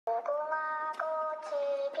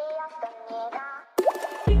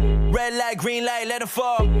Red light, green light, let it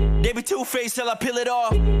fall. They be two-faced till I peel it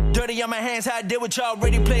off. Dirty on my hands, how I deal with y'all.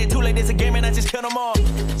 Ready play it too late, it's a game and I just kill them all.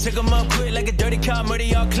 Took them up quick like a dirty car, murder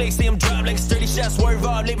y'all clicks. See them drop like 30 shots, swerve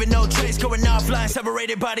off, leaving no trace. Going offline,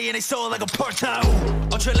 separated body and they soul like a pork chop.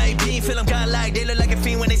 Ultra light beam, feel them godlike. They look like a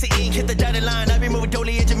fiend when they say ink, hit the dotted line. I be moving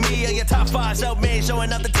Dolly and Jamia, your top five, self-made,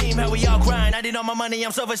 showing up the team, how we all grind. I did all my money,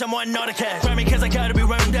 I'm selfish, I'm wanting all the cash. Grind me cause I gotta be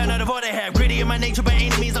running down out of all they have. Gritty in my nature, but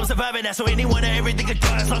ain't means I'm surviving that. So anyone and everything could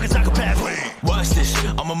die as long as I can pass. Watch this,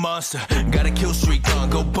 I'm a monster. Got a kill streak on,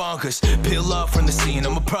 go bonkers. Peel off from the scene,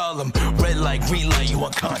 I'm a problem. Red light, green light, you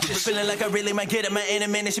unconscious. Feeling like I really might get it, my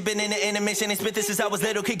intermission. She been in the intermission and spit this since I was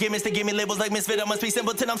little kid. Gimmicks to give me labels like misfit. I must be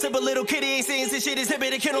simpleton, I'm simple little kitty. Ain't saying this shit is hip,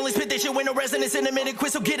 can only spit this shit with no resonance in the minute.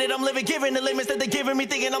 Quit, so get it, I'm living, giving the limits that they're giving me.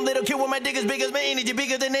 Thinking I'm little kid with my dick as big as my energy.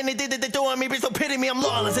 Bigger than anything that they throw on me. Bitch, don't pity me, I'm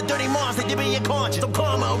lawless. A dirty monster, give me your conscience. I'm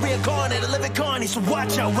karma, reincarnate, a living carnage. So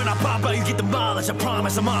watch out when I pop out, you get the mileage. I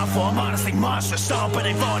promise I'm awful, I'm honestly monstrous. But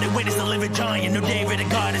they fought and witnessed the living giant. No David and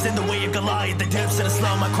God is in the way of Goliath. The depths of the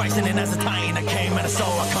slum, my Christ in it as a titan. I came and I saw,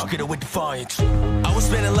 I conquered it with defiance. I was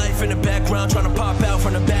spending life in the background, trying to pop out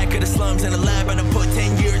from the back of the slums in the lab. And I put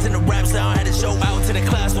 10 years in the rap style. I had to show out to the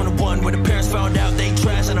class 101 when the parents found out they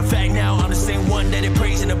trash. And in fact now I'm the same one that they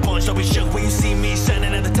praise in a bunch. Don't be shook when you see me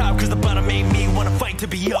shining at the top, cause the bottom made me wanna fight to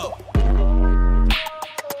be up.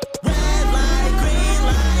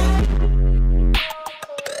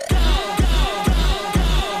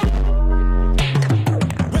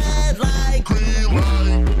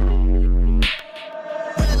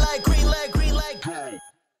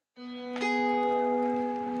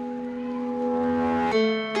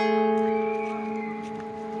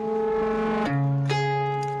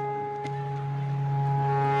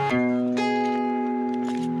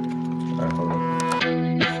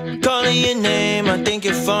 Your name, I think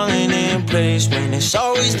you're falling in place when it's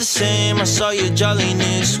always the same. I saw your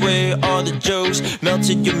jolliness where all the jokes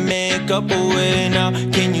melted your makeup away. Now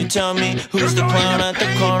can you tell me who's the clown at the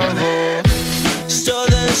carnival? Still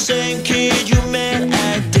the same kid you met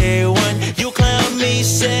at day one. You clown me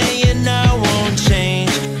saying I won't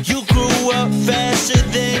change. You grew up faster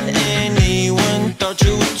than anyone. Thought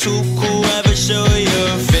you were too cool, ever show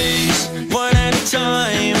your face. One at a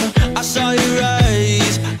time, I saw your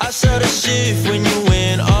eyes. I saw the shift when you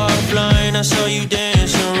went offline. I saw you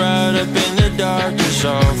dancing right up in the darkest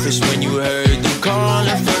zone. Cause when you heard them call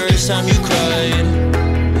the first time you cried,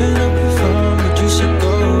 been up before, but you said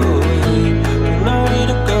go. But nowhere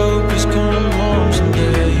to go, please come home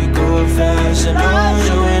someday. You go up fast and all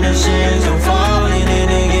your innocence. Don't fall in it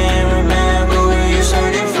again, remember where you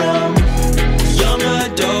started from. Young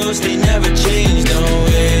adults, they never change, no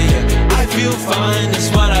way. I feel fine, that's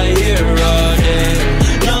what I hear all day.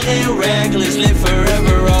 Young and reckless, live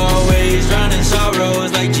forever, always. Drowning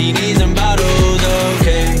sorrows like genies in bottles,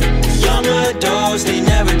 okay. Young adults, they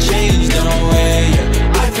never change, no way.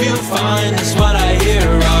 I feel fine, that's what I hear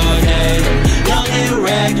all day. Young and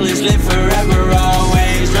reckless, live forever,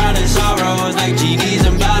 always. Drowning sorrows like genies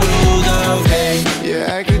in bottles, okay. You're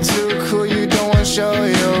acting too cool, you don't want to show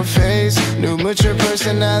your face. New mature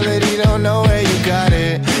personality, don't know where you got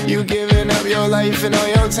it. You giving up your life and all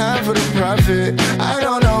your time for the profit. I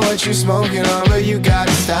don't know what you smoking on, but you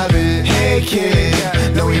gotta stop it. Hey kid,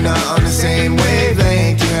 no, we're not on the same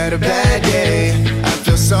wavelength. You had a bad day, I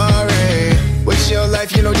feel sorry. What's your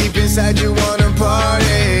life, you know deep inside you wanna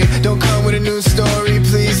party. Don't come with a new story,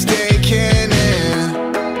 please stay canon.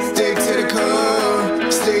 Stick to the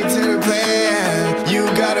code, stick to the plan. You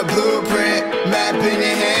got a blueprint, map in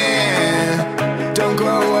your hand. Don't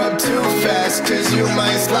grow up too fast, cause you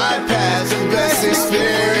might slide past the best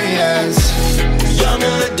experience. Young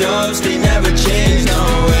adults, they never change, no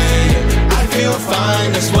way. I feel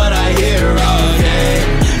fine, that's what I hear all day.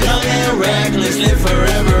 Young and reckless, live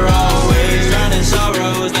forever, always. Drowning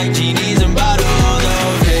sorrows like genies in bottles,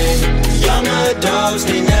 okay. Young adults,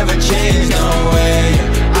 they never change, no way.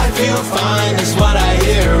 I feel fine, that's what I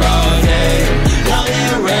hear all day. Young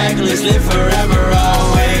and reckless, live forever,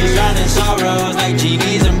 always. Drowning sorrows like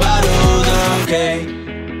genies in bottles, okay.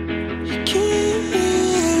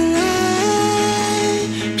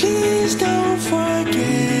 Please don't forget.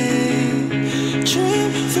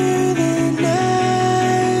 Trip through the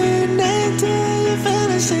night into your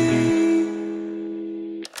fantasy.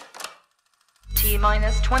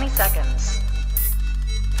 T-minus 20 seconds.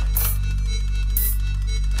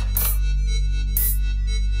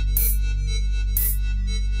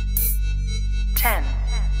 10,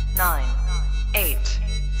 9, 8,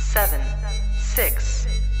 7, 6,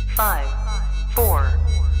 5, 4,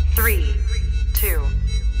 3, 2,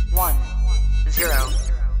 1, 0.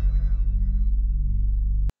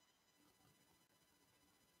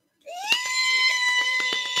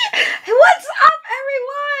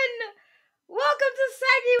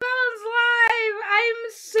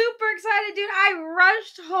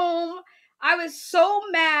 home. I was so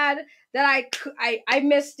mad that I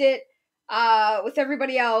missed it with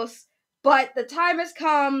everybody else. But the time has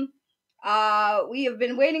come. We have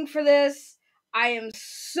been waiting for this. I am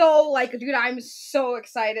so, like, dude, I'm so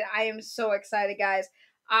excited. I am so excited, guys.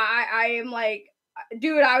 I am like,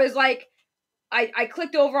 dude, I was like, I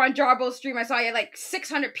clicked over on Jarbo's stream. I saw he had like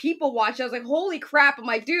 600 people watch. I was like, holy crap. I'm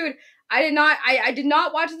like, dude, I did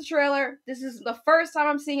not watch the trailer. This is the first time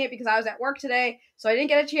I'm seeing it because I was at work today. So I didn't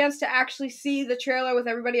get a chance to actually see the trailer with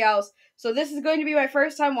everybody else. So this is going to be my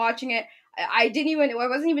first time watching it. I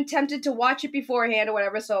wasn't even tempted to watch it beforehand or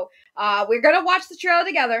whatever. So we're going to watch the trailer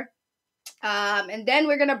together. And then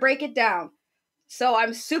we're going to break it down. So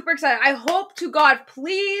I'm super excited. I hope to God,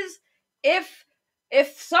 please, if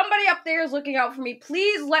somebody up there is looking out for me,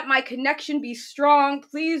 please let my connection be strong.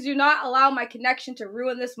 Please do not allow my connection to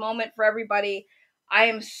ruin this moment for everybody. I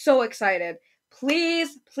am so excited.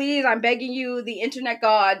 Please, please, I'm begging you, the internet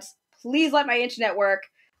gods, please let my internet work.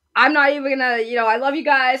 I'm not even gonna, I love you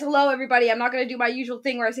guys. Hello, everybody. I'm not gonna do my usual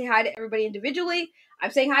thing where I say hi to everybody individually.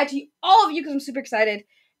 I'm saying hi to all of you because I'm super excited.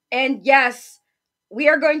 And yes, we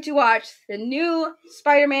are going to watch the new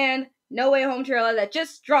Spider-Man No Way Home trailer that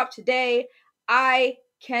just dropped today. I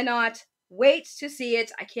cannot wait to see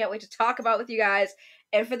it. I can't wait to talk about it with you guys.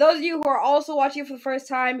 And for those of you who are also watching it for the first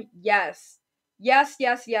time, yes. Yes,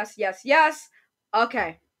 yes, yes, yes, yes.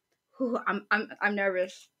 Okay. Whew, I'm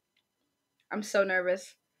nervous. I'm so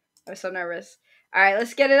nervous. I'm so nervous. All right,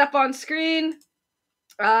 let's get it up on screen.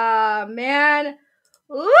 Man.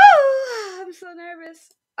 Woo! I'm so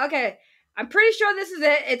nervous. Okay. I'm pretty sure this is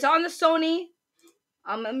it. It's on the Sony.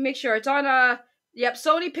 Let me make sure. It's on, yep,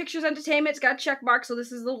 Sony Pictures Entertainment. It's got a check mark, so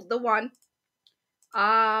this is the one.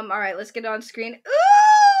 All right, let's get it on screen.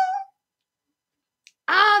 Ooh!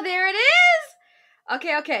 Oh, there it is!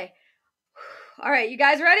 Okay. All right, you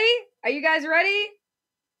guys ready? Are you guys ready?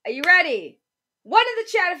 Are you ready? One in the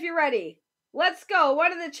chat if you're ready. Let's go.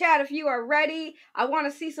 One in the chat if you are ready. I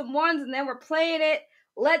want to see some ones, and then we're playing it.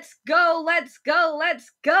 Let's go, let's go,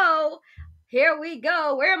 let's go. Here we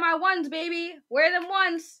go. Where are my ones, baby? Where are them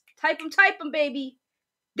ones? Type them, baby.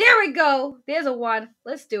 There we go. There's a one.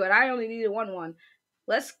 Let's do it. I only needed one.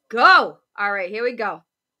 Let's go. All right, here we go.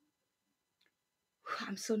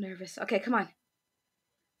 I'm so nervous. Okay, come on.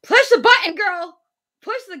 Push the button, girl.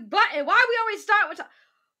 Push the button. Why we always start with...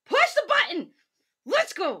 Push the button.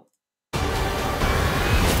 Let's go.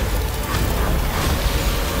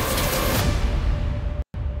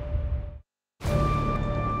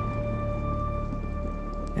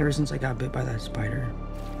 Ever since I got bit by that spider,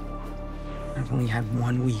 I've only had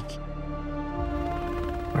 1 week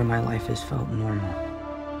where my life has felt normal.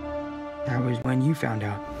 That was when you found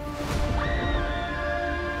out.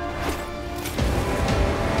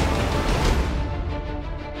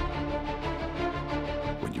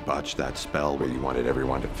 When you botched that spell where you wanted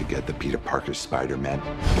everyone to forget the Peter Parker Spider-Man,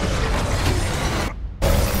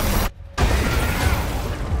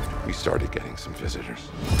 we started getting some visitors.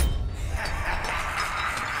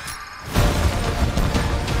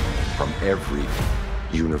 From every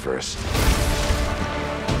universe.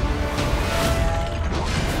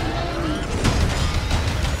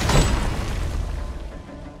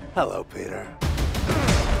 Hello, Peter.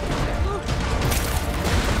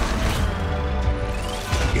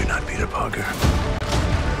 You're not Peter Parker.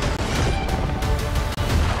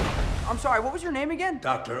 I'm sorry, what was your name again?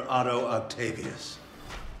 Dr. Otto Octavius.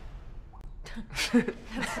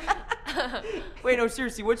 Wait, no,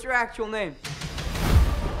 seriously, what's your actual name?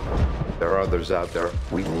 There are others out there.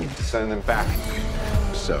 We need to send them back.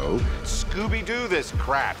 So, Scooby-Doo this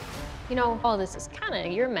crap. You know, all this is kind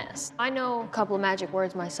of your mess. I know a couple of magic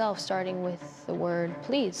words myself, starting with the word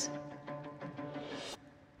please.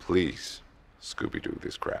 Please, Scooby-Doo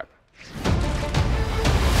this crap.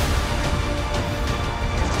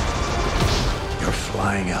 You're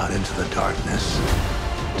flying out into the darkness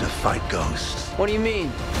to fight ghosts. What do you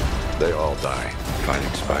mean? They all die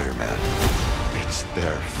fighting Spider-Man. It's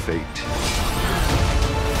their fate.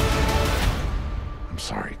 I'm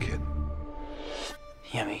sorry, kid.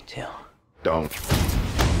 Yeah, me too. Don't.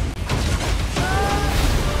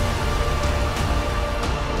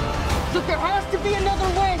 Look, there has to be another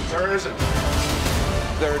way. There isn't.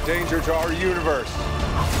 They're a danger to our universe.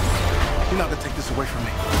 You're not gonna take this away from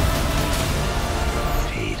me.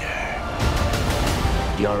 Peter,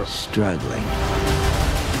 you're struggling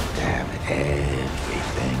to have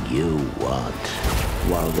everything you want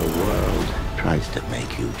while the world tries to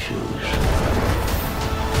make you choose.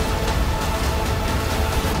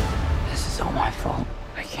 This is all my fault.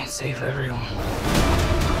 I can't save everyone.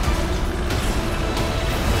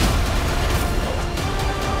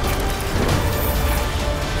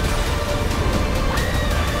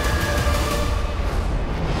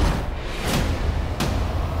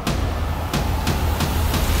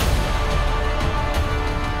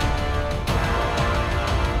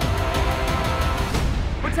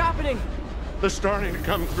 They're starting to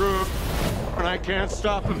come through, and I can't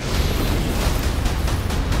stop them.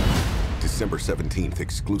 December 17th,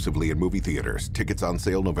 exclusively in movie theaters. Tickets on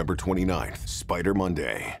sale November 29th. Spider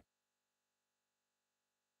Monday.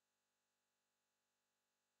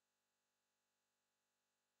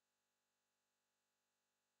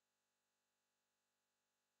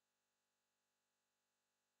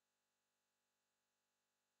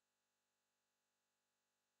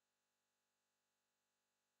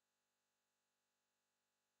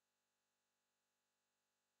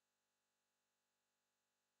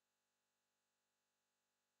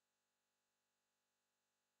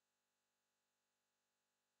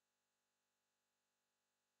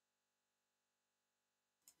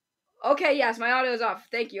 Okay, yes, my audio is off.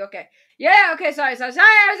 Thank you. Okay. Yeah, okay, sorry. I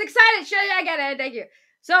was excited. Sure, I get it. Thank you.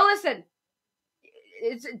 So listen,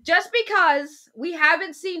 it's just because we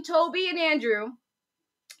haven't seen Toby and Andrew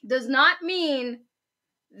does not mean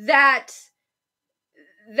that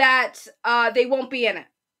they won't be in it.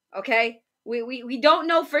 Okay? We don't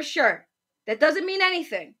know for sure. That doesn't mean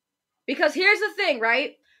anything. Because here's the thing,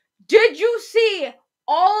 right? Did you see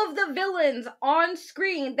all of the villains on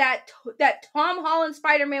screen that Tom Holland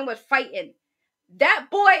Spider-Man was fighting? That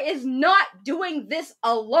boy is not doing this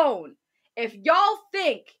alone. If y'all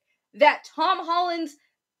think that Tom Holland's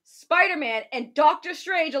Spider-Man and Doctor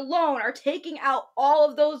Strange alone are taking out all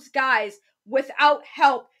of those guys without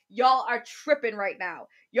help, y'all are tripping right now.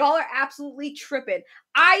 Y'all are absolutely tripping.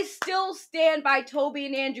 I still stand by Toby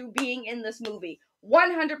and Andrew being in this movie.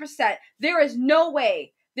 100%. There is no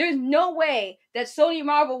way. There's no way that Sony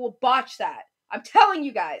Marvel will botch that. I'm telling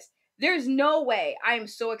you guys. There's no way. I am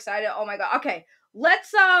so excited. Oh my god. Okay.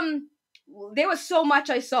 Let's there was so much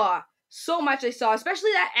I saw. So much I saw.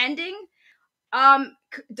 Especially that ending.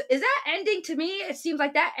 Is that ending to me? It seems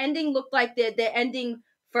like that ending looked like the ending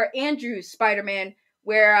for Andrew's Spider-Man,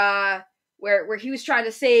 where he was trying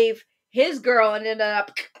to save his girl and ended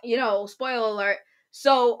up, spoiler alert.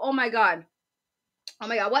 So, oh my god,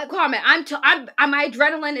 what comment? My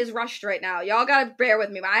adrenaline is rushed right now. Y'all gotta bear with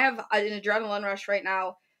me. I have an adrenaline rush right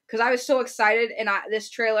now because I was so excited and this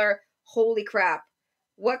trailer. Holy crap!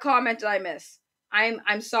 What comment did I miss?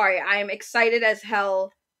 I'm sorry. I am excited as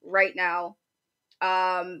hell right now.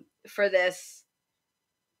 For this,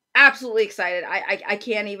 absolutely excited. I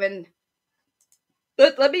can't even.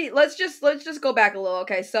 Let's just go back a little.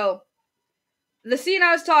 Okay, so the scene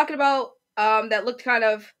I was talking about, that looked kind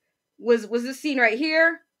of was this scene right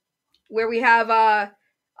here, where we have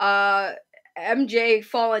MJ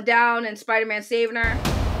falling down and Spider-Man saving her.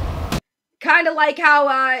 Kind of like how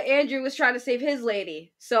Andrew was trying to save his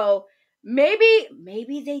lady. So maybe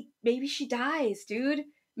she dies, dude.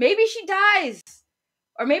 Maybe she dies.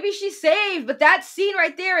 Or maybe she's saved, but that scene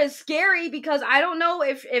right there is scary because I don't know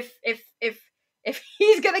if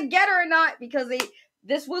he's gonna get her or not, because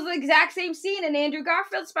this was the exact same scene in Andrew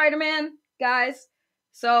Garfield's Spider-Man, guys.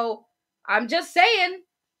 So I'm just saying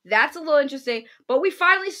that's a little interesting. But we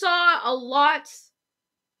finally saw a lot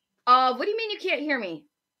of. What do you mean you can't hear me?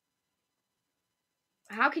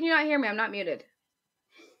 How can you not hear me? I'm not muted.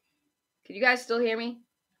 Can you guys still hear me?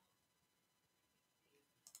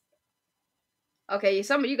 Okay,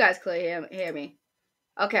 some of you guys clearly hear me.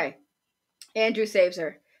 Okay. Andrew saves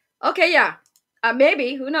her. Okay, yeah.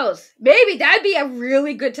 Maybe. Who knows? Maybe that'd be a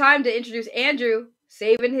really good time to introduce Andrew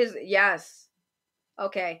saving his... Yes.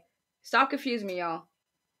 Okay. Stop confusing me, y'all.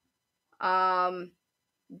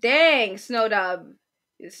 Dang, Snowdub.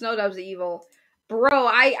 Snowdub's evil. Bro,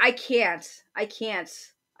 I can't. I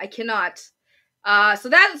cannot. So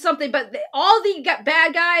that's something, but all the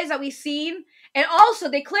bad guys that we've seen, and also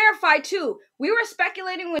they clarified too. We were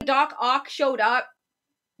speculating when Doc Ock showed up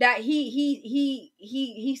that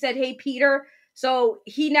he said, "Hey, Peter." So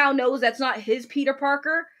he now knows that's not his Peter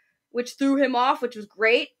Parker, which threw him off, which was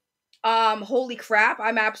great. Holy crap!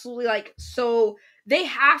 I'm absolutely so they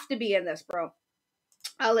have to be in this, bro.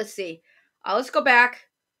 Let's see. Let's go back.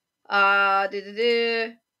 So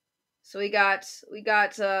we got.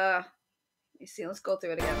 Let me see. Let's go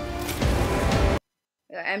through it again.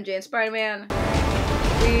 MJ and Spider-Man.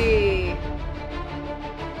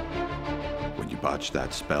 When you botched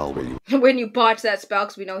that spell where you when you botched that spell,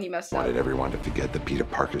 because we know he messed up. wanted everyone to forget the Peter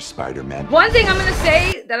Parker Spider-Man. One thing I'm going to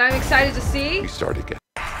say that I'm excited to see. We started again.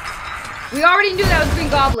 We already knew that was Green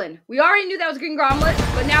Goblin.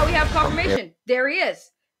 But now we have confirmation. There he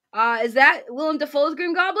is. Is that Willem Dafoe's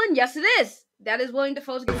Green Goblin? Yes, it is. That is Willem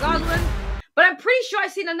Dafoe's Green Goblin. But I'm pretty sure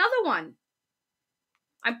I've seen another one.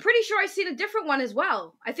 I'm pretty sure I've seen a different one as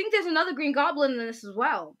well. I think there's another Green Goblin in this as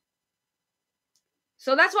well.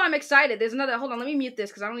 So that's why I'm excited. There's another. Hold on, let me mute this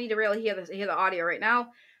because I don't need to really hear the audio right now.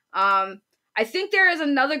 I think there is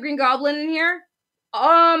another Green Goblin in here.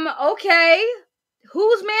 Okay.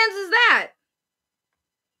 Whose man's is that?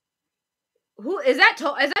 Who is that?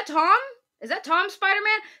 Is that Tom? Is that Tom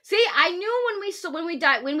Spider-Man? See, I knew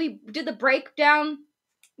when we did the breakdown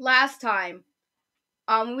last time.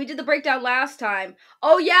 When we did the breakdown last time.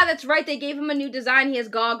 Oh yeah, that's right. They gave him a new design. He has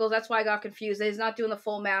goggles. That's why I got confused. He's not doing the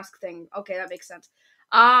full mask thing. Okay, that makes sense.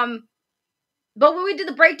 But when we did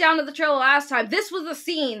the breakdown of the trailer last time, this was the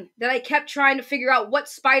scene that I kept trying to figure out what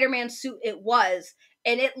Spider-Man suit it was.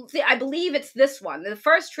 And I believe it's this one. The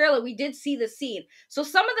first trailer, we did see the scene. So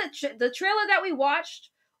some of the trailer that we watched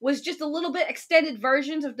was just a little bit extended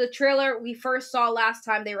versions of the trailer we first saw last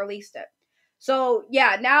time they released it. So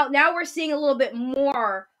yeah, now we're seeing a little bit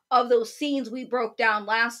more of those scenes we broke down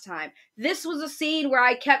last time. This was a scene where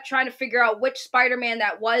I kept trying to figure out which Spider-Man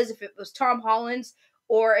that was, if it was Tom Holland's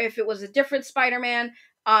or if it was a different Spider-Man.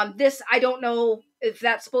 This, I don't know if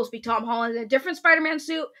that's supposed to be Tom Holland in a different Spider-Man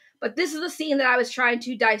suit, but this is the scene that I was trying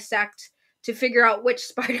to dissect to figure out which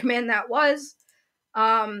Spider-Man that was.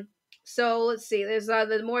 So let's see. There's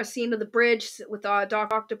the more scene of the bridge with Doc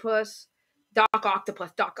Ock.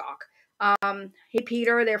 Hey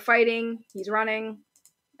Peter, they're fighting. He's running.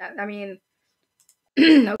 I mean,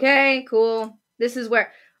 okay, cool. This is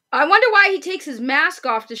where I wonder why he takes his mask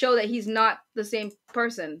off to show that he's not the same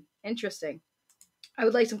person. Interesting. I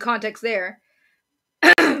would like some context there.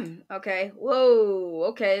 Okay. Whoa.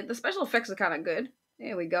 Okay. The special effects are kind of good.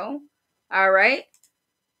 There we go. All right.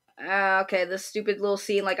 Okay. This stupid little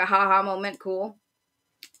scene, like a haha moment. Cool.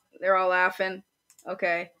 They're all laughing.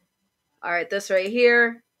 Okay. All right. This right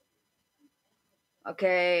here.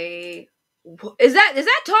 Okay. Is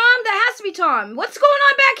that Tom? That has to be Tom. What's going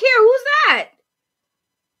on back here? Who's that?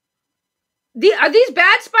 Are these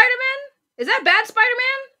bad Spider-Man? Is that bad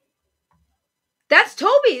Spider-Man? That's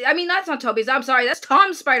Toby. I mean, that's not Toby's. I'm sorry. That's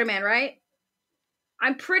Tom's Spider-Man, right?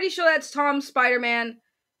 I'm pretty sure that's Tom's Spider-Man.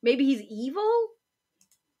 Maybe he's evil?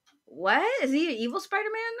 What? Is he an evil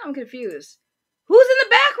Spider-Man? I'm confused. Who's in the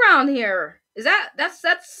background here? Is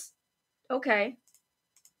that's okay.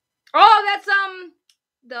 Oh, that's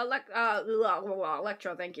the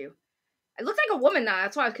Electro, thank you. It looks like a woman now.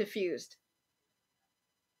 That's why I was confused.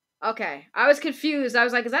 Okay. I was confused. I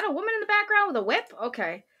was like, is that a woman in the background with a whip?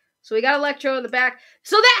 Okay. So we got Electro in the back.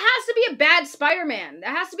 So that has to be a bad Spider-Man.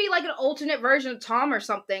 That has to be like an alternate version of Tom or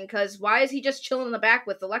something. Because why is he just chilling in the back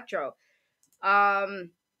with Electro?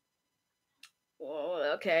 Okay.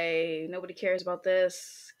 Nobody cares about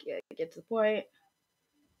this. Get to the point.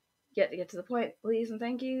 Get to the point, please and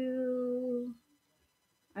thank you.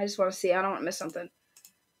 I just want to see. I don't want to miss something.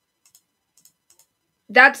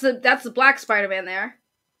 That's the black Spider-Man there.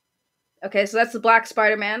 Okay, so that's the black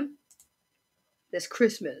Spider-Man. This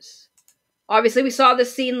Christmas. Obviously, we saw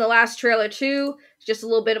this scene in the last trailer too. It's just a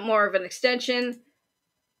little bit more of an extension.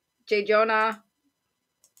 J. Jonah.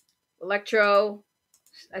 Electro.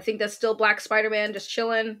 I think that's still black Spider-Man just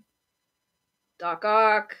chilling. Doc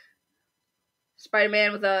Ock.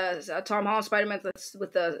 Spider-Man with a Tom Holland Spider-Man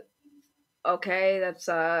with the... Okay, that's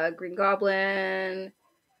Green Goblin.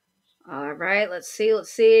 Alright, let's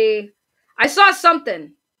see. I saw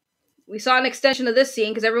something. We saw an extension of this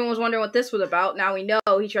scene because everyone was wondering what this was about. Now we know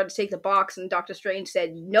he tried to take the box and Doctor Strange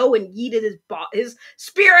said no and yeeted his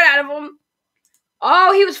spirit out of him.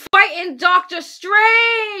 Oh, he was fighting Doctor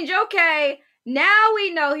Strange. Okay, now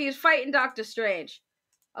we know he was fighting Doctor Strange.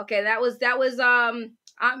 Okay, that was Aunt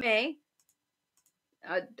May.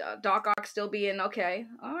 Doc Ock still being okay.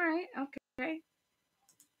 All right, okay.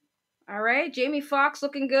 All right, Jamie Foxx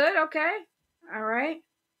looking good. Okay, all right.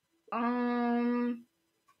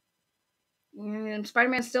 And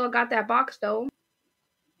Spider-Man still got that box though.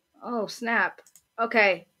 Oh snap.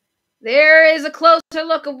 Okay, there is a closer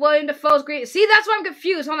look of William Dafoe's Green. See, that's why I'm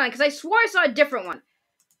confused. Hold on, because I swore I saw a different one.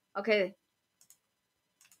 Okay.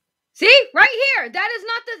 See, right here. That is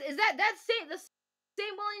not the. Is that the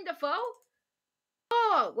same William Dafoe?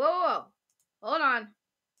 Whoa. Hold on.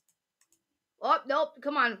 Oh, nope.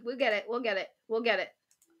 Come on. We'll get it.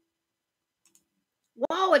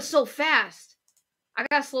 Whoa, it's so fast. I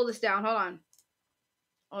gotta slow this down. Hold on.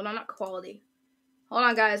 Oh, no, not quality. Hold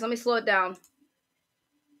on, guys. Let me slow it down.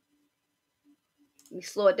 Let me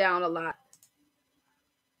slow it down a lot.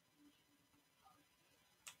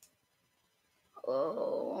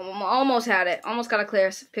 Oh, almost had it. Almost got a clear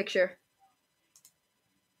picture.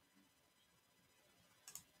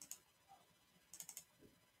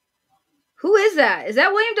 Who is that? Is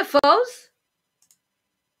that William Dafoe's?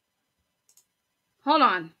 Hold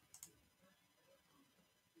on.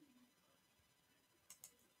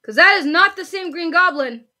 Because that is not the same Green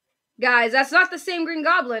Goblin. Guys, that's not the same Green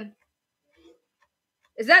Goblin.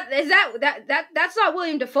 That's not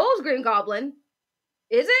William Dafoe's Green Goblin,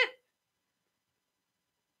 is it?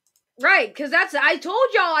 Right, because I told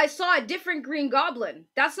y'all I saw a different Green Goblin.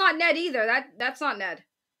 That's not Ned either. That's not Ned.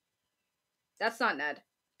 That's not Ned.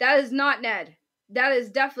 That is not Ned. That is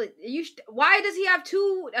definitely why does he have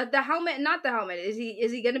two, the helmet and not the helmet? Is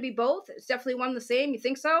he going to be both? It's definitely one the same. You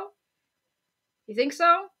think so? You think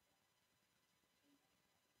so?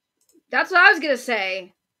 That's what I was going to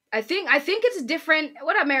say. I think it's different.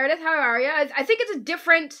 What up, Meredith? How are you? I think it's a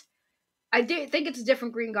different. I think it's a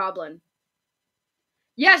different Green Goblin.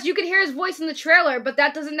 Yes, you can hear his voice in the trailer, but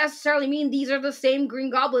that doesn't necessarily mean these are the same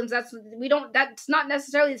Green Goblins. That's not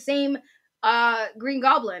necessarily the same Green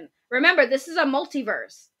Goblin. Remember, this is a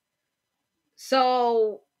multiverse.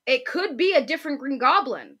 So it could be a different Green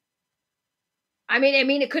Goblin. I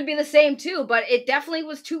mean, it could be the same too, but it definitely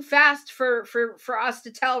was too fast for us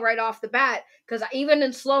to tell right off the bat, because even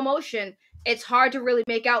in slow motion, it's hard to really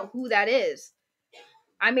make out who that is.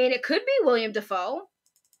 I mean, it could be William Dafoe.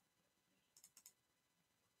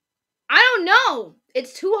 I don't know.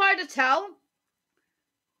 It's too hard to tell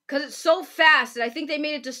because it's so fast, and I think they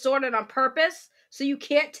made it distorted on purpose, so you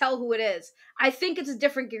can't tell who it is. I think it's a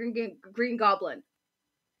different Green Goblin.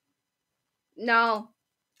 No,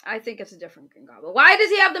 I think it's a different Green Goblin. Why does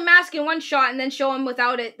he have the mask in one shot and then show him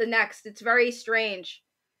without it the next? It's very strange.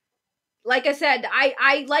 Like I said,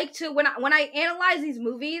 I like to, when I analyze these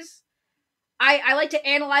movies, I like to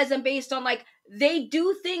analyze them based on, like, they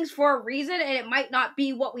do things for a reason, and it might not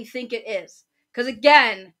be what we think it is. Because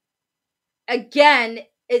again,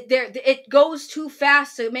 it goes too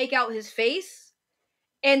fast to make out his face,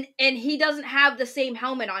 and he doesn't have the same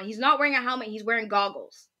helmet on. He's not wearing a helmet. He's wearing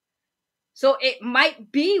goggles. So it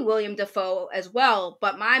might be William Dafoe as well,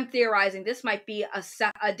 but I'm theorizing this might be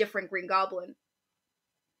a different Green Goblin.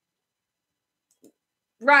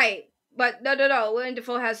 Right, but no. William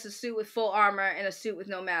Dafoe has a suit with full armor and a suit with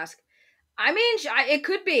no mask. I mean, it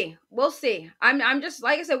could be. We'll see. I'm just,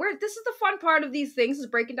 like I said, this is the fun part of these things, is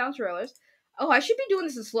breaking down trailers. Oh, I should be doing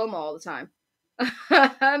this in slow-mo all the time.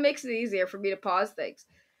 It makes it easier for me to pause things.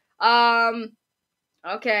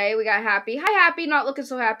 Okay, we got Happy. Hi, Happy. Not looking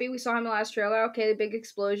so happy. We saw him in the last trailer. Okay, the big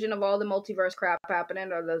explosion of all the multiverse crap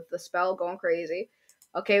happening, or the spell going crazy.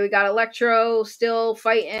 Okay, we got Electro still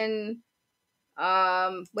fighting.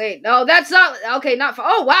 Wait, no, that's not, okay,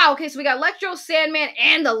 oh, wow, okay, so we got Electro, Sandman,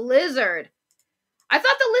 and the Lizard. I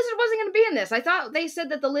thought the Lizard wasn't going to be in this. I thought they said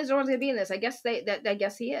that the Lizard wasn't going to be in this. I guess I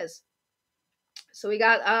guess he is. So we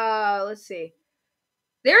got, let's see.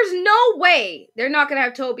 There's no way they're not going to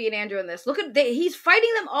have Toby and Andrew in this. Look at, he's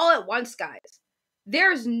fighting them all at once, guys.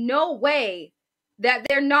 There's no way that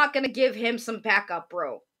they're not going to give him some backup,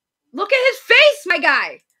 bro. Look at his face, my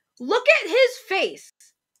guy. Look at his face.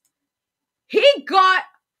 He got,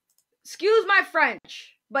 excuse my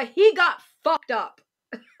French, but he got fucked up.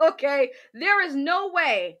 Okay? There is no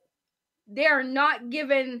way they're not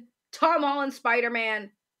giving Tom Holland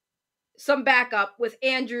Spider-Man some backup with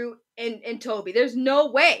Andrew and Toby. There's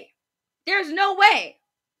no way. There's no way.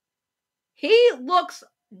 He looks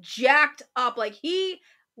jacked up. Like, he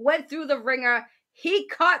went through the ringer. He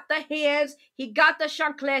caught the hands. He got the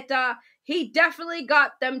chancleta. He definitely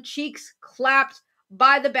got them cheeks clapped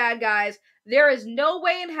by the bad guys. There is no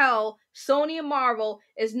way in hell Sony and Marvel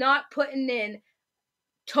is not putting in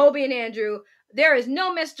Toby and Andrew. There is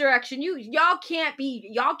no misdirection. Y'all can't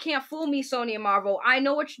fool me, Sony and Marvel. I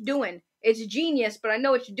know what you're doing. It's genius, but I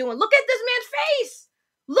know what you're doing. Look at this man's face.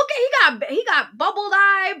 Look at, he got bubbled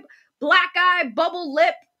eye, black eye, bubble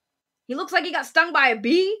lip. He looks like he got stung by a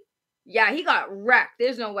bee. Yeah, he got wrecked.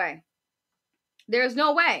 There's no way. There's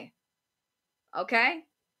no way. Okay?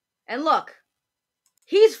 And look.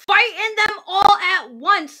 He's fighting them all at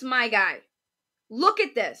once, my guy. Look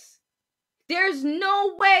at this. There's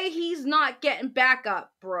no way he's not getting back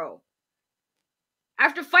up, bro.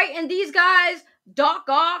 After fighting these guys, Doc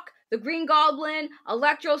Ock, the Green Goblin,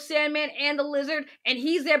 Electro, Sandman, and the Lizard, and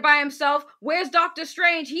he's there by himself. Where's Doctor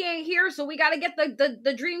Strange? He ain't here, so we gotta get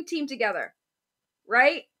the Dream Team together.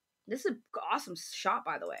 Right? This is an awesome shot,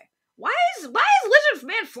 by the way. Why is Lizard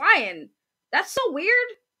Man flying? That's so weird.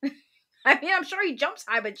 I mean, I'm sure he jumps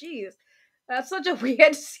high, but geez. That's such a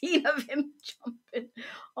weird scene of him jumping.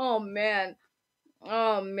 Oh, man.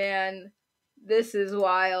 Oh, man. This is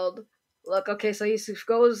wild. Look, okay, so he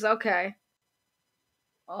goes, okay.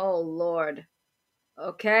 Oh, Lord.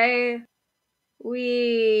 Okay.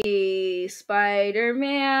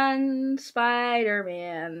 Spider-Man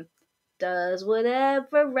does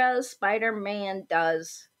whatever a Spider-Man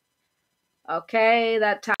does. Okay,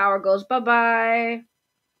 that tower goes bye-bye.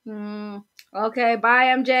 Okay, bye,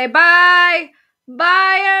 MJ. Bye!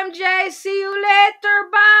 Bye, MJ. See you later.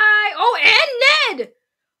 Bye. Oh, and Ned.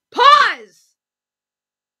 Pause.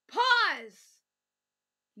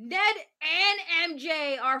 Ned and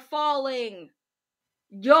MJ are falling.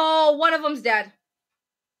 Yo, one of them's dead.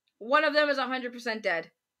 One of them is 100%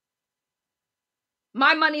 dead.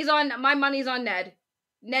 My money's on Ned.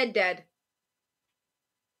 Ned dead.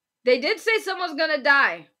 They did say someone's gonna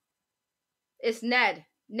die. It's Ned.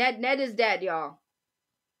 Ned is dead, y'all.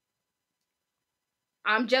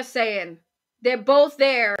 I'm just saying. They're both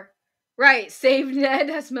there. Right, save Ned.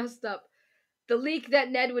 That's messed up. The leak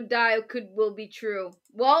that Ned would die will be true.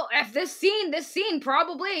 Well, if this scene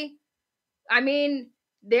probably. I mean,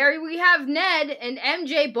 there we have Ned and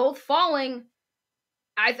MJ both falling.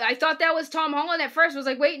 I thought that was Tom Holland at first. I was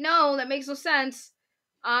like, wait, no, that makes no sense.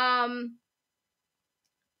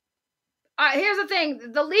 Here's the thing.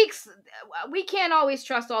 The leaks, we can't always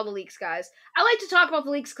trust all the leaks, guys. I like to talk about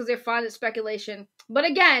the leaks because they're fun. It's speculation. But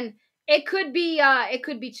again, it could be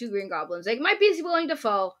 2 Green Goblins. It might be William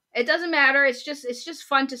Dafoe. It doesn't matter. It's just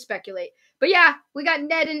fun to speculate. But yeah, we got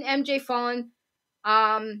Ned and MJ falling.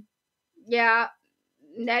 Yeah,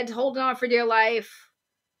 Ned's holding on for dear life.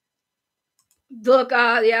 Look,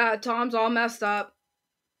 yeah, Tom's all messed up.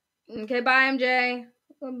 Okay, bye, MJ.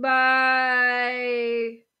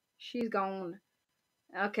 Bye. She's gone.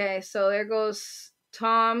 Okay, so there goes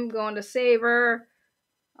Tom going to save her.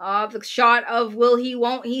 The shot of will he,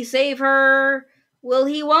 won't he save her? Will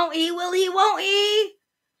he, won't he? Will he, won't he?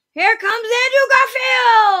 Here comes Andrew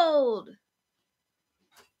Garfield!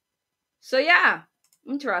 So yeah,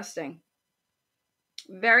 interesting.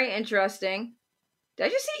 Very interesting. Did I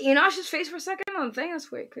just see Enosh's face for a second on the thing?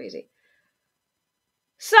 That's weird, crazy.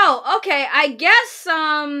 So, okay, I guess,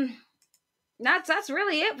 that's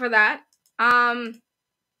really it for that. I'm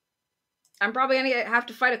probably gonna have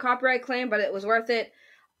to fight a copyright claim, but it was worth it.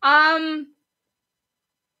 They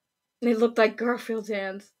looked like Garfield's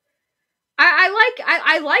hands.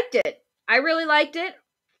 I liked it. I really liked it.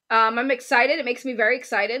 I'm excited. It makes me very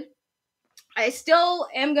excited. I still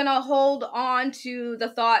am gonna hold on to the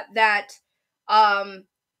thought that Tom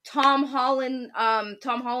Holland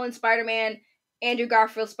Spider-Man, Andrew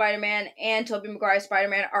Garfield Spider-Man, and Tobey Maguire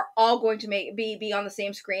Spider-Man are all going to be on the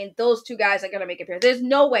same screen. Those two guys are gonna make appearance. There's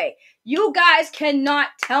no way. You guys cannot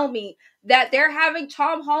tell me that they're having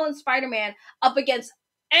Tom Holland Spider-Man up against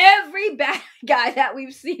every bad guy that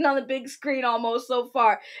we've seen on the big screen almost so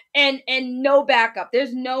far, and no backup.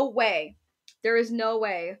 There's no way. There is no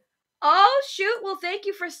way. Oh shoot! Well, thank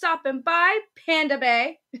you for stopping by, Panda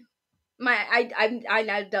Bay. I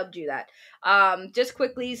now dubbed you that. Just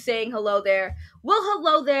quickly saying hello there. Well,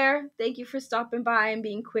 hello there. Thank you for stopping by and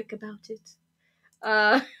being quick about it.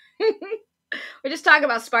 We're just talking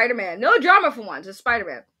about Spider-Man. No drama for once. It's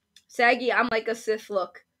Spider-Man. Saggy, I'm like a Sith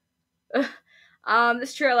look.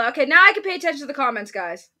 This trailer. Okay, now I can pay attention to the comments,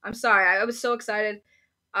 guys. I'm sorry. I was so excited.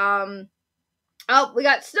 Oh, we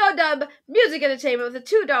got Snowdub Music Entertainment with a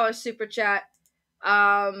 $2 super chat.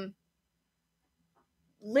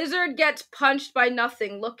 Lizard gets punched by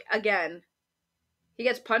nothing. Look again. He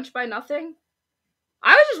gets punched by nothing?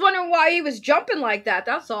 I was just wondering why he was jumping like that.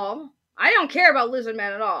 That's all. I don't care about Lizard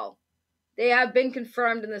Man at all. They have been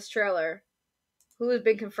confirmed in this trailer. Who has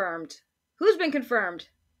been confirmed? Who's been confirmed?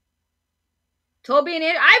 Tobey and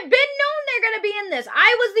Andrew. I've been known they're going to be in this.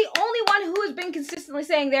 I was the only one who has been consistently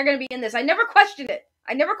saying they're going to be in this. I never questioned it.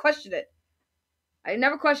 I never questioned it. I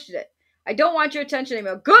don't want your attention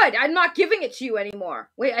anymore. Good. I'm not giving it to you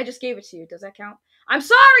anymore. Wait, I just gave it to you. Does that count? I'm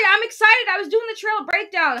sorry. I'm excited. I was doing the trailer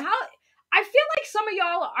breakdown. I feel like some of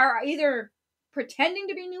y'all are either pretending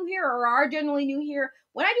to be new here or are generally new here.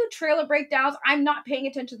 When I do trailer breakdowns, I'm not paying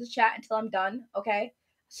attention to the chat until I'm done. Okay?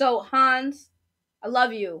 So, Hans, I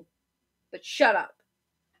love you. But shut up.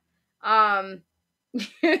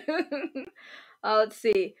 Let's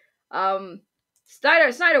see.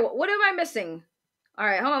 Snyder, what am I missing?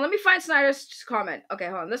 Alright, hold on. Let me find Snyder's comment. Okay,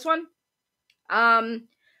 hold on. This one.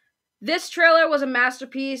 This trailer was a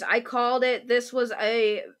masterpiece. I called it. This was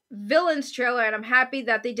a villains trailer, and I'm happy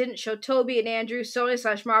that they didn't show Tobey and Andrew.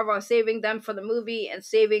 Sony/Marvel are saving them for the movie and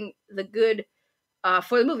saving the good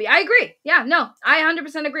for the movie. I agree. Yeah, no. I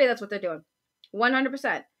 100% agree that's what they're doing.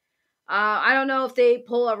 100%. I don't know if they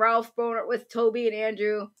pull a Ralph Boner with Tobey and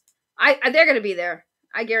Andrew. They're going to be there.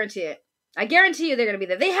 I guarantee it. I guarantee you they're going to be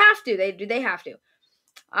there. They have to. They have to.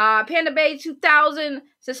 Panda Bay 2000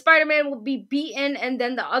 says Spider-Man will be beaten and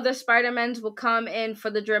then the other Spider-Mans will come in for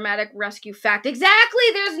the dramatic rescue fact. Exactly!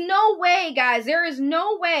 There's no way, guys. There is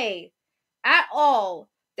no way at all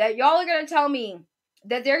that y'all are going to tell me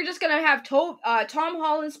that they're just going to have Tom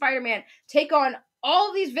Holland Spider-Man take on all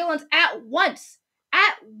of these villains at once.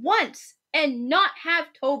 At once. and not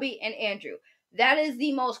have Toby and Andrew. That is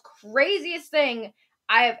the most craziest thing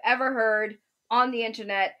I have ever heard on the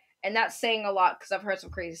internet, and that's saying a lot because I've heard some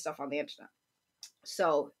crazy stuff on the internet.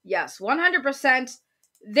 So, yes, 100%,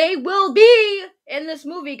 they will be in this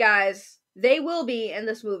movie, guys. They will be in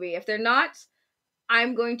this movie. If they're not,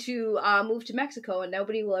 I'm going to move to Mexico and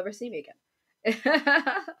nobody will ever see me again.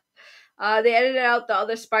 They edited out the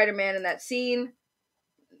other Spider-Man in that scene.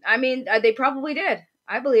 I mean, they probably did.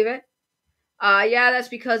 I believe it. Yeah, that's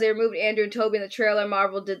because they removed Andrew and Toby in the trailer.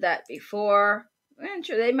 Marvel did that before.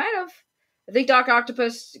 Sure, they might have. I think Dr.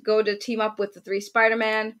 Octopus go to team up with the 3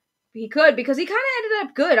 Spider-Man. He could, because he kind of ended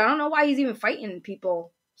up good. I don't know why he's even fighting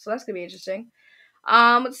people. So that's going to be interesting.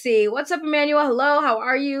 Let's see. What's up, Emmanuel? Hello, how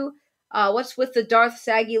are you? What's with the Darth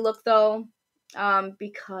Saggy look, though?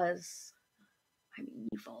 Because I'm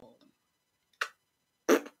evil.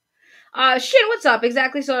 Shit, what's up?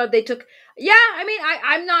 Exactly, so they took... Yeah, I mean,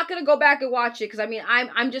 I'm not going to go back and watch it, because, I mean,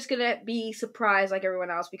 I'm just going to be surprised like everyone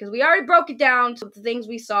else, because we already broke it down to the things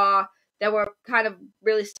we saw that were kind of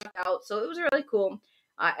really stuck out, so it was really cool.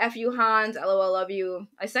 F you, Hans. LOL, love you.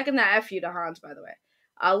 I second that F you to Hans, by the way.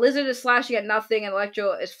 Lizard is slashing at nothing, and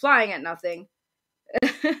Electro is flying at nothing.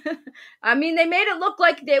 I mean, they made it look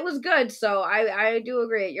like it was good, so I do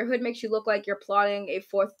agree. Your hood makes you look like you're plotting a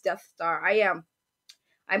 4th Death Star. I am.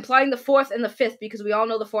 I'm plotting the 4th and the 5th, because we all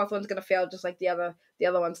know the 4th one's gonna fail, just like the other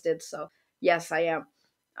ones did, so yes, I am.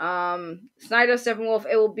 Snyder, Steppenwolf,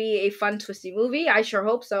 it will be a fun, twisty movie. I sure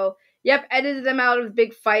hope so. Yep, edited them out of the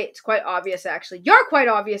big fight. It's quite obvious, actually. You're quite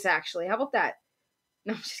obvious, actually. How about that?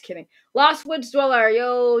 No, I'm just kidding. Lost Woods Dweller.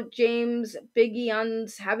 Yo, James, Biggie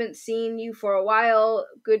Uns. Haven't seen you for a while.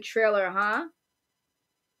 Good trailer, huh?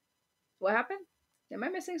 What happened? Am I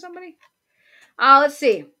missing somebody? Let's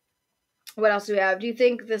see. What else do we have? Do you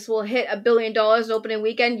think this will hit $1 billion opening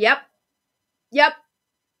weekend? Yep. Yep.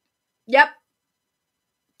 Yep.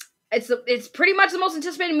 It's pretty much the most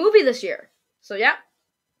anticipated movie this year. So, yep.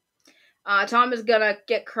 Tom is gonna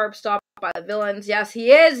get curb stomped by the villains. Yes,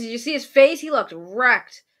 he is. Did you see his face? He looked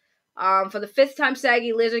wrecked. For the 5th time,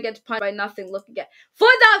 Saggy Lizard gets punched by nothing. Look again. For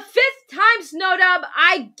the 5th time, Snowdub,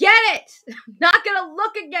 I get it. I'm not gonna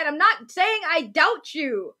look again. I'm not saying I doubt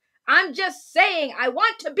you. I'm just saying I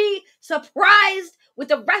want to be surprised with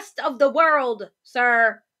the rest of the world,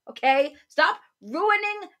 sir. Okay? Stop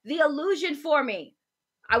ruining the illusion for me.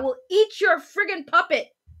 I will eat your friggin' puppet.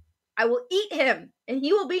 I will eat him, and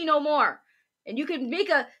he will be no more. And you can make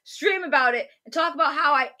a stream about it and talk about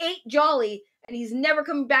how I ate Jolly, and he's never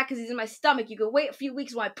coming back because he's in my stomach. You can wait a few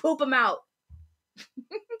weeks while I poop him out.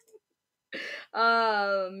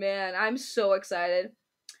 Oh, man. I'm so excited.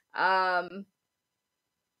 I'm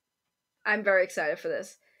very excited for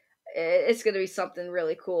this. It's going to be something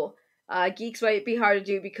really cool. Geeks might be hard to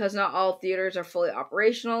do because not all theaters are fully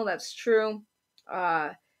operational. That's true.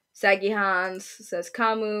 Saggy Hans says,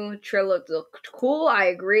 Camu, trailer looked cool. I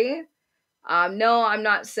agree. No, I'm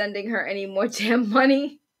not sending her any more damn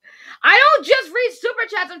money. I don't just read super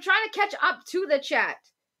chats. I'm trying to catch up to the chat.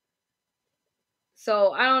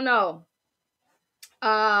 So, I don't know.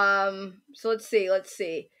 So let's see.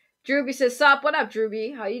 Drewby says, sup? What up,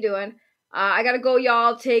 Drewby? How you doing? I gotta go,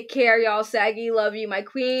 y'all. Take care, y'all. Saggy, love you, my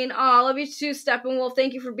queen. Oh, love you too, Steppenwolf.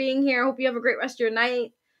 Thank you for being here. Hope you have a great rest of your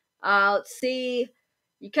night. Let's see.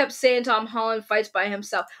 You kept saying Tom Holland fights by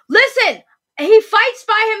himself. Listen! He fights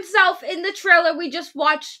by himself in the trailer we just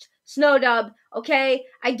watched, Snowdub. Okay?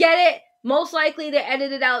 I get it. Most likely they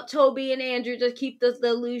edited out Toby and Andrew to keep the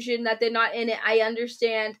illusion that they're not in it. I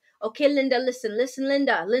understand. Okay, Linda, listen. Listen,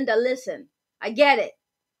 Linda. Linda, listen. I get it.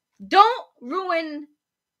 Don't ruin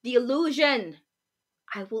the illusion.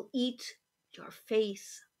 I will eat your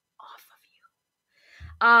face off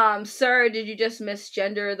of you. Sir, did you just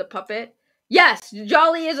misgender the puppet? Yes,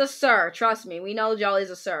 Jolly is a sir. Trust me. We know Jolly is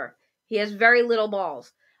a sir. He has very little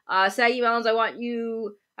balls. Saggy Melons, I want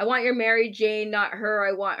your Mary Jane, not her.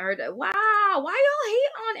 I want her to... Wow, why y'all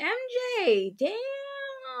hate on MJ?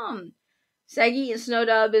 Damn. Saggy and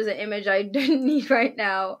Snowdub is an image I didn't need right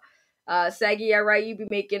now. Saggy, yeah, right, you be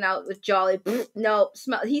making out with Jolly. No,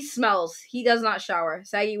 he smells. He does not shower.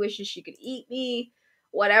 Saggy wishes she could eat me.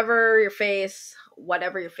 Whatever your face.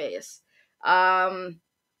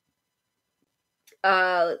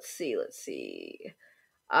 Let's see.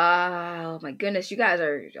 Oh my goodness, you guys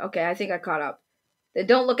are... Okay, I think I caught up. Then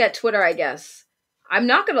don't look at Twitter, I guess. I'm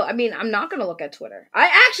not gonna look at Twitter.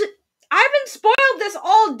 I've been spoiled this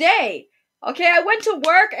all day. Okay, I went to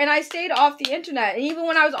work and I stayed off the internet. And even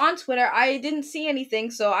when I was on Twitter, I didn't see anything,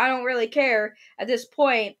 so I don't really care at this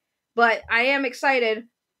point. But I am excited.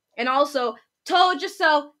 And also, told you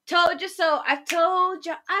so, I told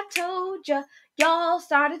ya. Y'all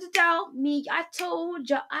started to doubt me. I told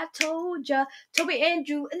ya. Toby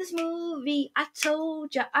Andrew in this movie. I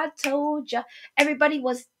told ya. Everybody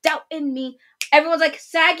was doubting me. Everyone's like,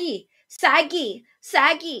 Saggy.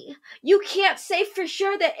 You can't say for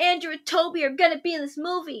sure that Andrew and Toby are gonna be in this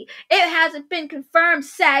movie. It hasn't been confirmed,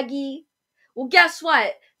 Saggy. Well, guess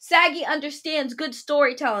what? Saggy understands good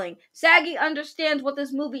storytelling. Saggy understands what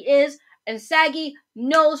this movie is. And Saggy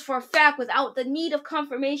knows for a fact, without the need of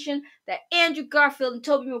confirmation, that Andrew Garfield and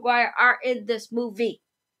Tobey Maguire are in this movie.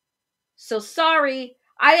 So sorry,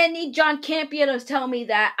 I didn't need John Campea to tell me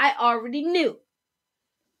that. I already knew.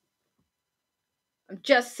 I'm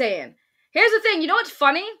just saying. Here's the thing. You know what's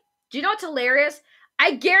funny? Do you know what's hilarious?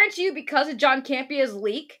 I guarantee you, because of John Campea's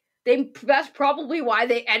leak, that's probably why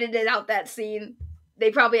they edited out that scene.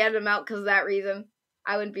 They probably edited him out because of that reason.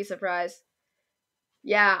 I wouldn't be surprised.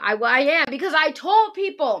 Yeah, I am, because I told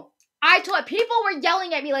people. People were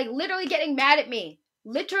yelling at me, like literally getting mad at me.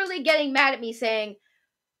 Saying,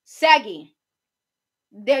 Saggy,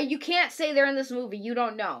 you can't say they're in this movie. You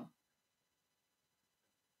don't know.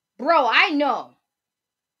 Bro, I know.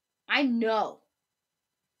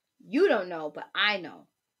 You don't know, but I know.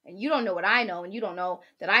 And you don't know what I know, and you don't know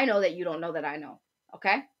that I know that you don't know that I know.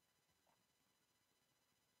 Okay?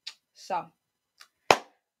 So.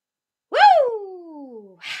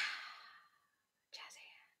 Woo! Jazzy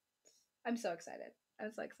hands. I'm so excited. And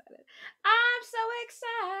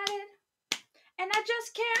I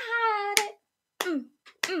just can't hide it.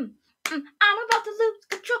 I'm about to lose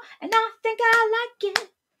control, and I think I like it.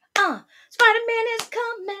 Spider-Man is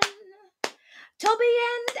coming. Toby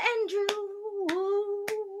and Andrew.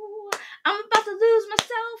 I'm about to lose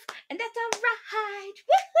myself, and that's alright.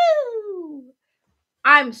 Woohoo!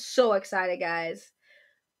 I'm so excited, guys.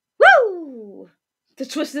 Woo! The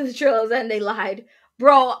twist of the trailers, and they lied.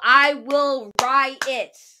 Bro, I will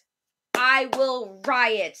riot.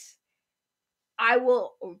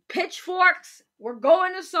 Pitchforks. We're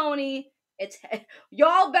going to Sony.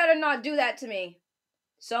 Y'all better not do that to me.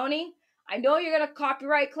 Sony, I know you're going to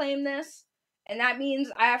copyright claim this, and that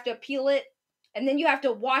means I have to appeal it, and then you have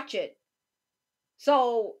to watch it.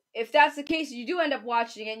 So, if that's the case, you do end up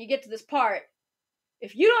watching it, and you get to this part.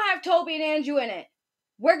 If you don't have Toby and Andrew in it,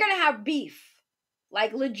 we're going to have beef.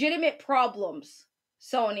 Like, legitimate problems.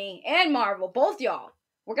 Sony and Marvel, both y'all.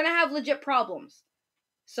 We're going to have legit problems.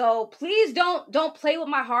 So, please don't play with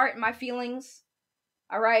my heart and my feelings.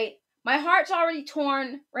 Alright? My heart's already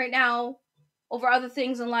torn right now over other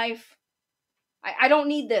things in life. I don't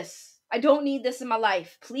need this. I don't need this in my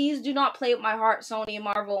life. Please do not play with my heart, Sony and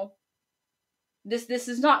Marvel. This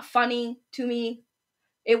is not funny to me.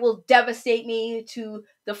 It will devastate me to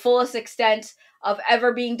the fullest extent of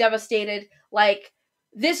ever being devastated. Like,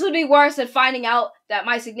 this would be worse than finding out that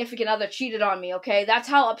my significant other cheated on me, okay? That's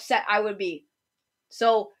how upset I would be.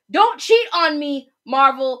 So, don't cheat on me,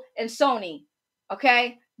 Marvel and Sony,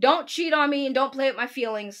 okay? Don't cheat on me and don't play with my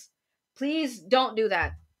feelings. Please don't do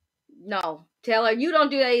that. No. Taylor, you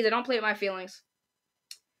don't do that either. Don't play with my feelings.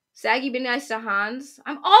 Saggy, be nice to Hans.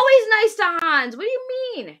 I'm always nice to Hans. What do you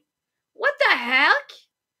mean? What the heck?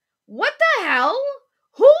 What the hell?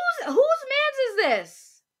 Whose mans is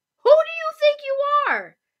this? Who do you think you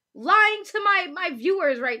are? Lying to my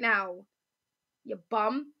viewers right now. You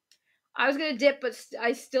bum. I was gonna dip, but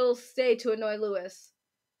I still stay to annoy Lewis.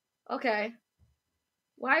 Okay.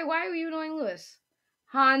 Why are you annoying Lewis?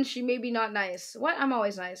 Han, she may be not nice. What? I'm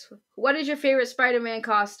always nice. What is your favorite Spider-Man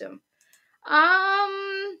costume?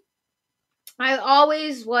 I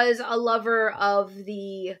always was a lover of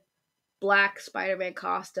the black Spider-Man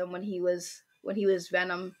costume when he was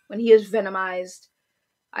Venom, when he was Venomized.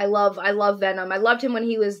 I love Venom. I loved him when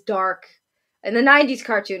he was dark. In the 90s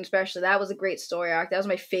cartoon especially, that was a great story arc. That was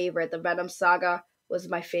my favorite. The Venom saga was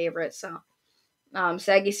my favorite. So,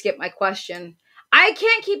 Saggy skipped my question. I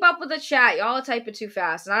can't keep up with the chat. Y'all are typing too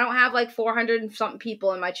fast. And I don't have like 400 and something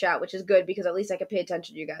people in my chat, which is good because at least I can pay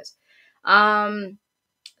attention to you guys.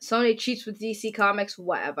 Sony cheats with DC Comics,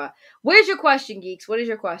 whatever. Where's your question, geeks? What is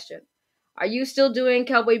your question? Are you still doing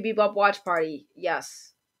Cowboy Bebop watch party?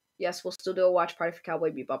 Yes. Yes, we'll still do a watch party for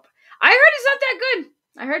Cowboy Bebop. I heard it's not that good.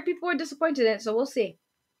 I heard people were disappointed in it, so we'll see.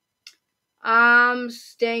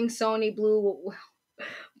 Staying Sony Blue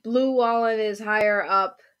Wallen is higher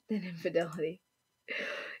up than Infidelity.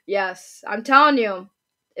 Yes, I'm telling you,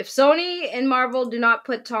 if Sony and Marvel do not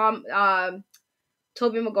put Tobey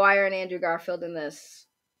Maguire and Andrew Garfield in this,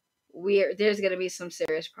 there's gonna be some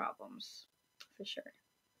serious problems for sure.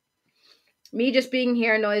 Me just being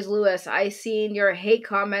here annoys Lewis. I seen your hate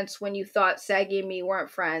comments when you thought Saggy and me weren't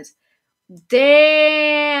friends.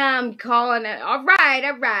 Damn, calling it. All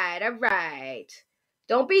right.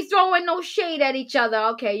 Don't be throwing no shade at each other.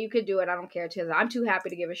 Okay, you could do it. I don't care. I'm too happy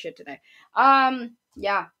to give a shit today.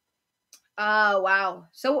 Yeah. Wow.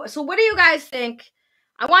 So what do you guys think?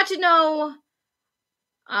 I want to know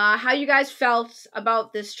how you guys felt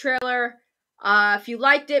about this trailer. If you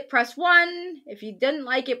liked it, press 1. If you didn't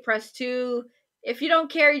like it, press 2. If you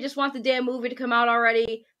don't care, you just want the damn movie to come out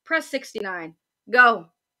already, press 69. Go.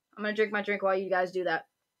 I'm gonna drink my drink while you guys do that.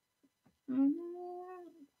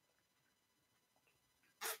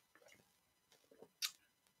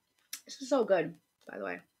 This is so good, by the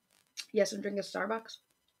way. Yes, I'm drinking Starbucks.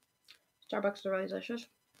 Starbucks are really delicious.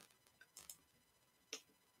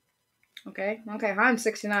 Okay, Hans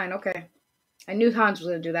 69, okay. I knew Hans was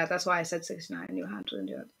going to do that. That's why I said 69. I knew Hans was going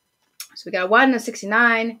to do it. So we got 1 and a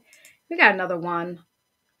 69. We got another 1.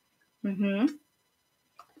 Come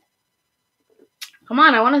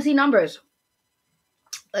on, I want to see numbers.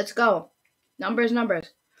 Let's go. Numbers.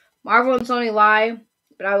 Marvel and Sony lie,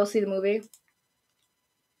 but I will see the movie.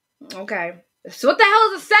 Okay. So what the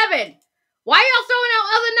hell is a 7? Why are y'all throwing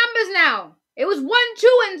out other numbers now? It was 1,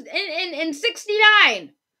 2, and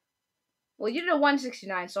 69. Well, you did a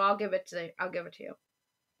 169, so I'll give it to you.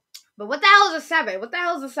 But what the hell is a 7? What the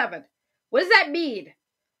hell is a 7? What does that mean?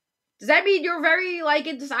 Does that mean you're very like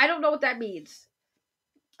it? I don't know what that means.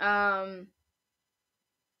 Wow,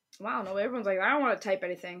 no, everyone's like, I don't want to type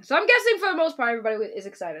anything. So I'm guessing for the most part, everybody is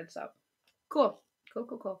excited. So cool.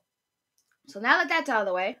 So now that that's out of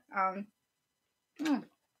the way, that's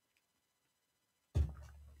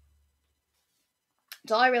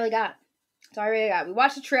all I really got. We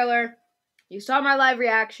watched the trailer. You saw my live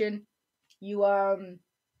reaction. You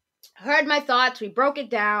heard my thoughts. We broke it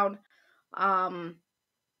down.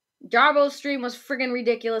 Jarbo's stream was friggin'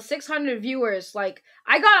 ridiculous. 600 viewers. Like,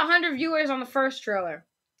 I got 100 viewers on the first trailer.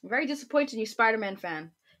 I'm very disappointed in you, Spider-Man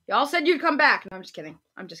fan. Y'all said you'd come back. No, I'm just kidding.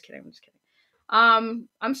 I'm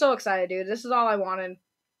so excited, dude. This is all I wanted.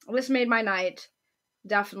 This made my night.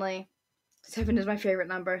 Definitely. 7 is my favorite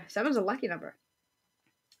number. 7's a lucky number.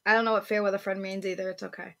 I don't know what fair weather friend means either. It's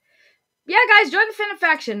okay. Yeah, guys, join the fan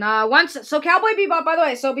faction. So Cowboy Bebop, by the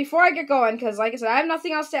way, so before I get going, because like I said, I have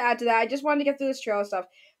nothing else to add to that. I just wanted to get through this trailer stuff.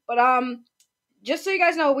 But just so you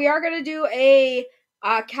guys know, we are gonna do a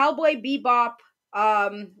Cowboy Bebop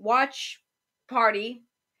watch party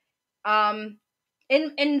in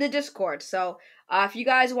the Discord. So if you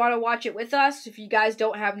guys want to watch it with us, if you guys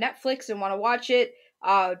don't have Netflix and want to watch it,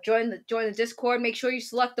 join the Discord. Make sure you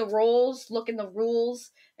select the roles, look in the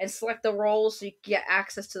rules, and select the roles so you can get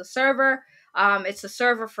access to the server. It's a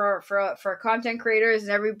server for content creators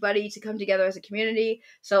and everybody to come together as a community.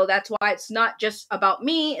 So that's why it's not just about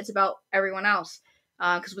me, it's about everyone else.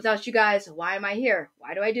 Because without you guys, why am I here?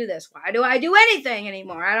 Why do I do this? Why do I do anything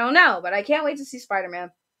anymore? I don't know, but I can't wait to see Spider-Man.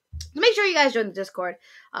 So make sure you guys join the Discord.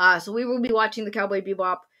 So we will be watching the Cowboy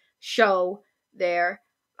Bebop show there.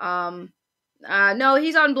 No,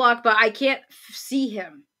 he's unblocked, but I can't see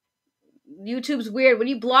him. YouTube's weird. When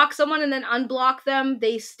you block someone and then unblock them,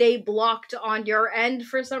 they stay blocked on your end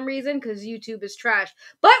for some reason because YouTube is trash.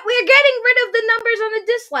 But we're getting rid of the numbers on the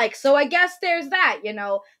dislikes, so I guess there's that, you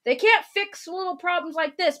know. They can't fix little problems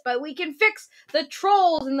like this, but we can fix the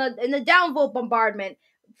trolls and the downvote bombardment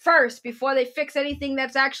first before they fix anything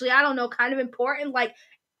that's actually, I don't know, kind of important, like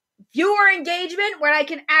viewer engagement, where I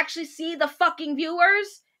can actually see the fucking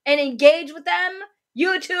viewers and engage with them.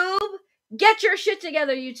 YouTube, get your shit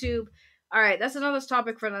together, YouTube. All right, that's another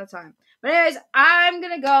topic for another time. But anyways, I'm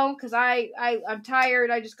going to go because I'm tired.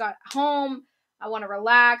 I just got home. I want to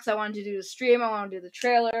relax. I wanted to do the stream. I want to do the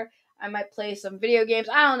trailer. I might play some video games.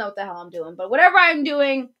 I don't know what the hell I'm doing. But whatever I'm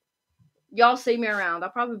doing, y'all see me around.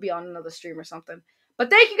 I'll probably be on another stream or something. But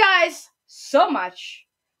thank you guys so much.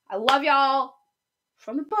 I love y'all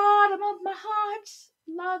from the bottom of my heart.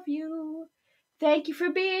 Love you. Thank you for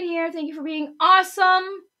being here. Thank you for being awesome.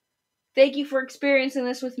 Thank you for experiencing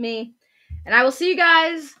this with me. And I will see you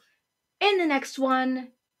guys in the next one.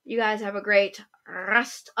 You guys have a great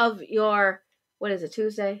rest of your, what is it,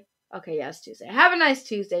 Tuesday? Okay, yeah, it's Tuesday. Have a nice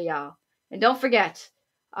Tuesday, y'all. And don't forget,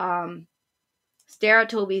 stare at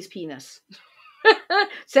Toby's penis.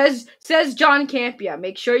 says John Campia.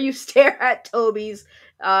 Make sure you stare at Toby's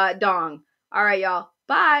dong. All right, y'all.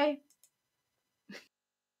 Bye.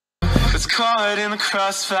 It's caught in the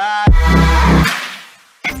crossfire.